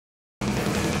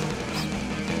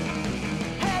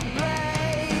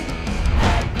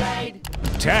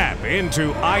Tap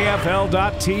into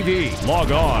IFL.tv.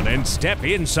 Log on and step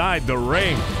inside the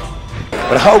ring.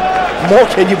 But how more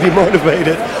can you be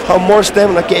motivated? How more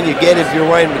stamina can you get if you're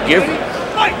Ryan McGivern?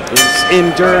 His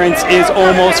endurance is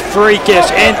almost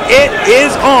freakish, and it is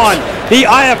on. The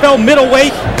IFL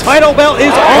Middleweight title belt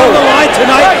is on the line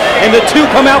tonight, and the two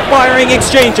come out firing,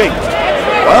 exchanging.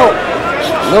 Well,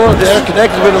 Miller there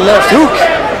connected with the left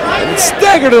hook. And it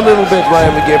staggered a little bit,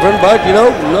 Ryan McGivern, but, you know,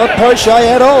 not punch shy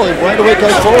at all. He right away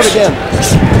comes forward again.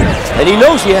 And he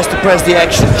knows he has to press the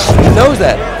action. He knows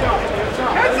that.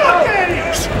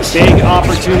 Big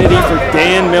opportunity for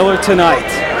Dan Miller tonight.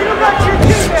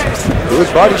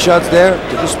 Good body shots there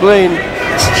to the spleen.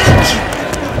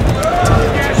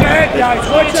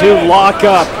 To lock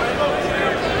up.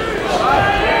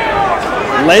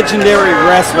 Legendary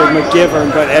wrestler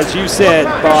McGivern, but as you said,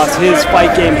 boss, his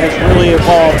fight game has really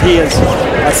evolved. He is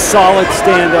a solid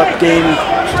stand-up game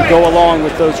to go along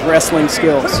with those wrestling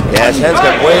skills. Yeah, his hands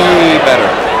got way better.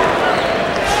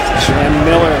 And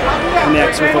Miller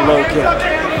connects with a low kick.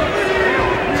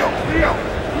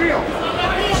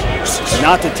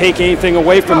 Not to take anything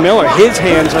away from Miller, his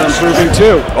hands are improving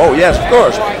too. Oh yes, of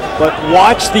course. But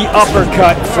watch the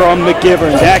uppercut from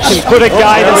McGivern. That can put a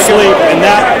guy to sleep, and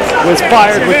that was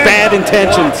fired with bad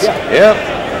intentions. Yep,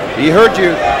 he heard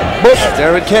you. Boop,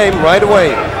 there it came right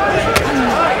away.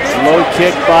 Low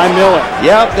kick by Miller.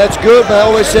 Yep, that's good, but I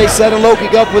always say set a low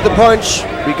kick up with a punch,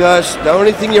 because the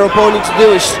only thing your opponent needs to do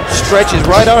is stretch his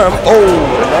right arm. Oh,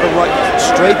 another right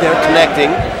straight there, connecting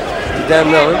to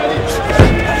Dan Miller.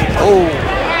 Oh,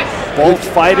 both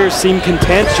fighters seem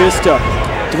content just to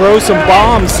throw some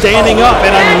bombs, standing up,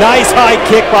 and a nice high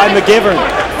kick by McGivern,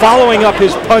 following up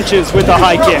his punches with a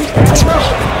high kick.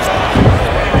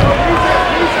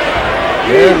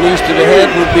 Yeah, knees to the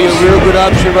head would be a real good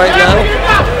option right now.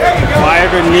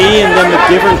 Fired a knee, and then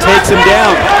McGivern takes him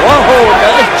down. Whoa,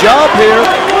 nice job here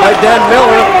by Dan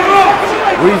Miller.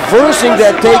 Reversing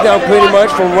that takedown pretty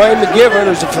much from Ryan McGivern,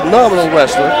 who's a phenomenal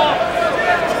wrestler.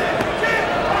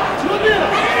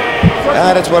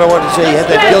 That's what I wanted to say. He had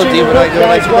that guillotine, but I go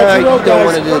like, nah, you don't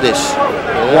want to do this.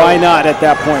 You know? Why not at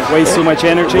that point? Waste too much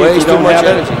energy. Waste too much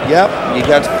energy. Yep, you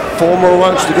got 4 more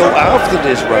rounds to go after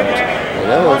this round. You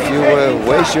know, if you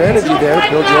waste your energy there,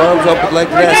 build your arms up like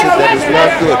that, that is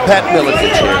not good. Pat Miller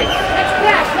gets here.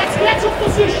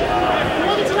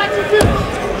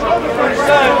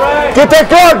 Get that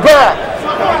guard back!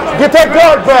 Get that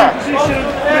guard back!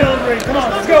 Come on,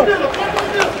 let's go!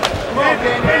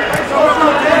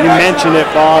 You mentioned it,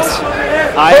 boss.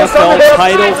 IFL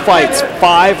title fights,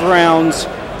 5 rounds,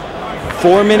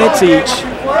 4 minutes each.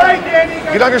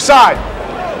 Get on your side.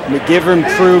 McGivern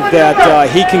proved that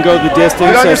he can go the distance.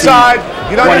 Get on your side.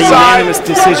 Get on your side. Unanimous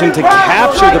decision to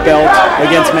capture the belt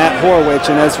against Matt Horwich,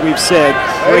 and as we've said,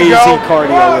 crazy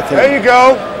cardio with him. There you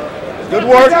go. Good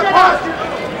work.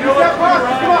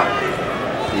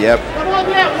 Yep.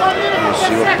 You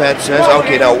see what Pat says?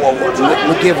 Okay, now,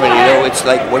 McGivern, you know, it's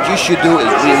like what you should do is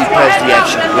really press the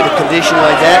action. With a condition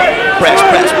like that, press,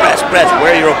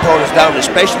 wear your opponents down,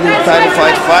 especially in the title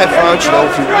fights, 5 rounds, you know,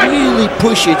 if you really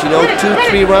push it, you know,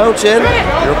 2-3 rounds in,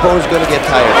 your opponent's going to get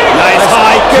tired. Nice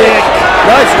high kick.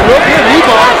 Nice, look here, knee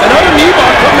bar, another knee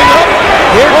bar coming up.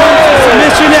 Here comes the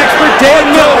submission expert, Dan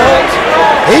Miller.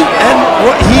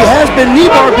 He has been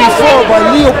knee barred before by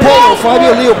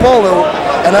Fabio Leopoldo.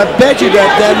 And I bet you that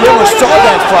Dan Miller saw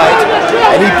that fight,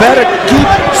 and he better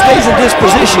stays in this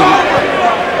position.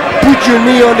 Put your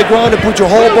knee on the ground and put your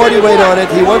whole body weight on it.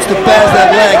 He wants to pass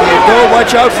that leg here. Don't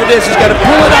watch out for this. He's got to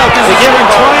pull it out. McGivern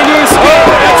trying to escape.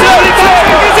 That's it. It's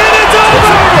over. It's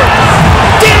over.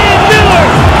 Dan Miller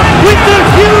with the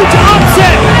huge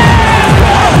upset.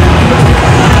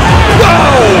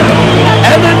 Wow!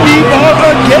 And the knee bar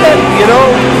again. You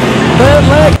know, bad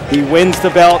leg. He wins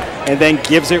the belt and then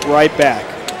gives it right back.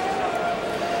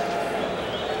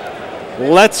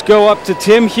 Let's go up to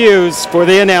Tim Hughes for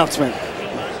the announcement.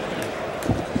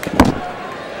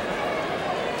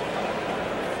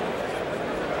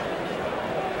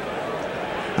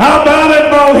 How about it,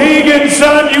 Mohegan,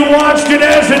 son? You watched it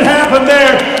as it happened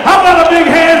there. How about a big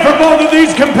hand for both of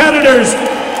these competitors?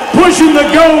 Pushing the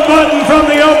go button from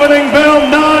the opening bell,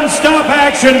 non-stop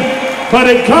action. But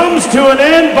it comes to an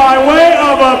end by way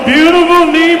of a beautiful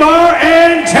knee bar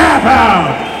and tap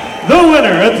out. The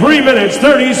winner at 3 minutes,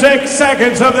 36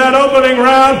 seconds of that opening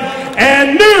round,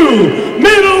 and new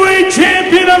middleweight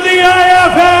champion of the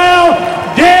IFL,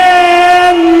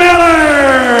 Dan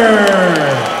Miller.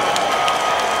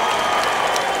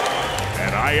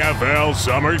 An IFL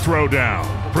Summer Throwdown,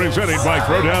 presented by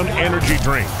Throwdown Energy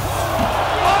Drink.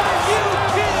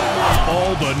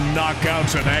 All the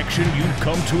knockouts and action you've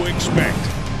come to expect.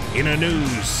 in a new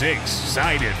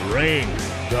 6-sided ring,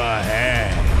 the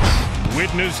Hex.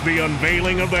 Witness the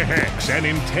unveiling of the Hex, an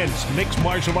intense mixed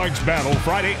martial arts battle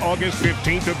Friday, August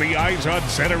 15th at the Izod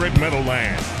Center at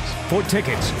Meadowlands. For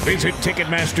tickets, visit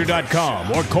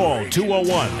Ticketmaster.com or call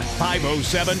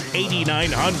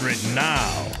 201-507-8900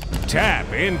 now.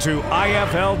 Tap into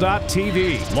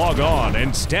IFL.TV, log on,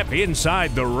 and step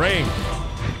inside the ring.